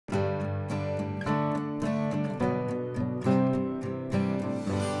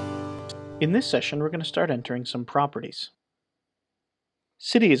In this session, we're going to start entering some properties.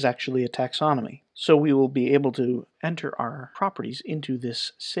 City is actually a taxonomy, so we will be able to enter our properties into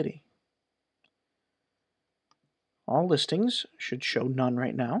this city. All listings should show none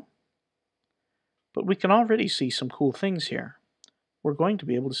right now, but we can already see some cool things here. We're going to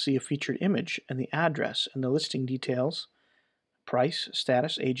be able to see a featured image and the address and the listing details, price,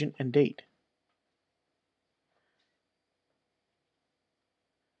 status, agent, and date.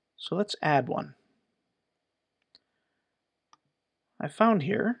 So let's add one. I found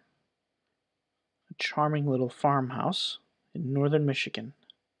here a charming little farmhouse in northern Michigan.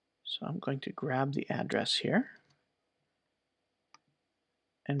 So I'm going to grab the address here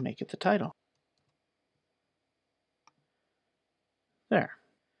and make it the title. There.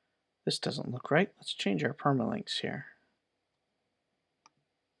 This doesn't look right. Let's change our permalinks here.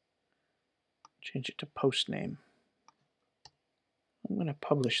 Change it to post name. I'm going to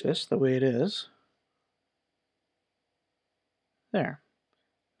publish this the way it is. There.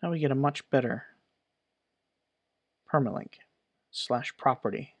 Now we get a much better permalink /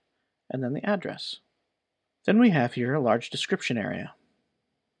 property and then the address. Then we have here a large description area.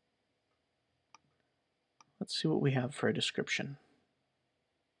 Let's see what we have for a description.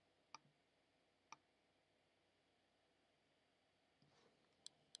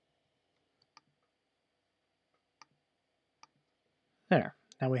 There.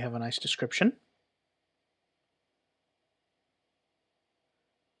 Now we have a nice description.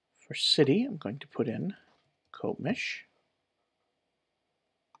 For city, I'm going to put in Koopmish.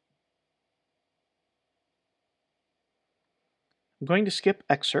 I'm going to skip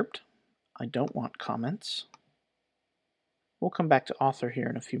excerpt. I don't want comments. We'll come back to author here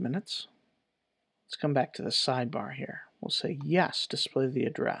in a few minutes. Let's come back to the sidebar here. We'll say yes, display the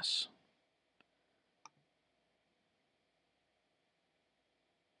address.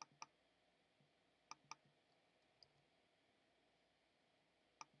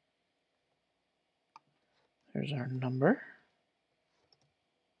 There's our number.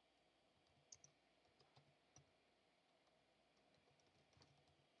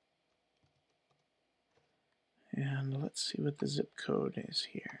 And let's see what the zip code is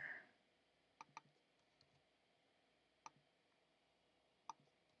here.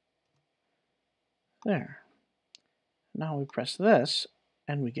 There. Now we press this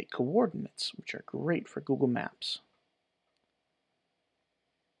and we get coordinates, which are great for Google Maps.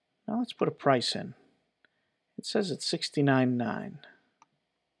 Now let's put a price in. It says it's $69.9.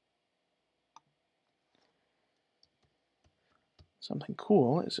 Something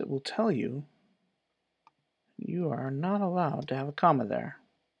cool is it will tell you you are not allowed to have a comma there.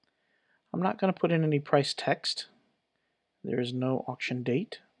 I'm not going to put in any price text. There is no auction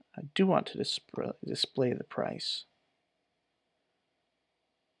date. I do want to display the price.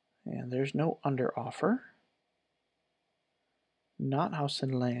 And there's no under offer. Not house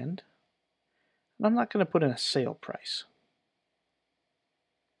and land. And I'm not going to put in a sale price.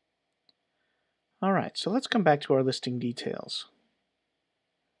 Alright, so let's come back to our listing details.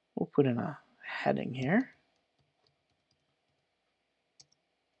 We'll put in a heading here.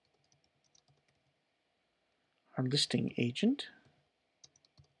 Our listing agent,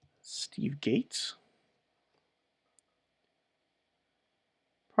 Steve Gates.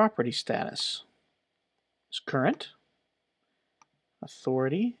 Property status is current.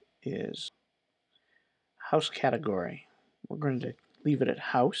 Authority is house category. We're going to leave it at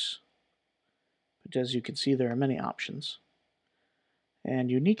house, but as you can see there are many options.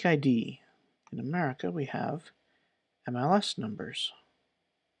 And unique ID. In America we have MLS numbers.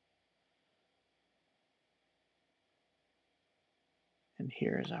 And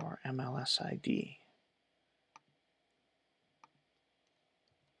here is our MLS ID.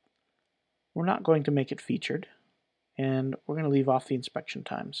 We're not going to make it featured, and we're going to leave off the inspection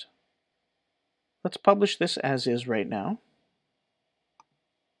times. Let's publish this as is right now.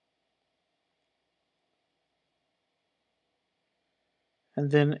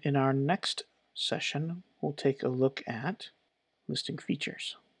 And then in our next session, we'll take a look at listing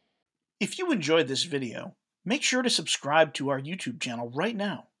features. If you enjoyed this video, make sure to subscribe to our YouTube channel right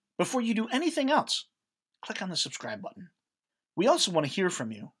now. Before you do anything else, click on the subscribe button. We also want to hear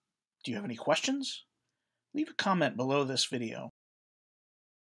from you. Do you have any questions? Leave a comment below this video.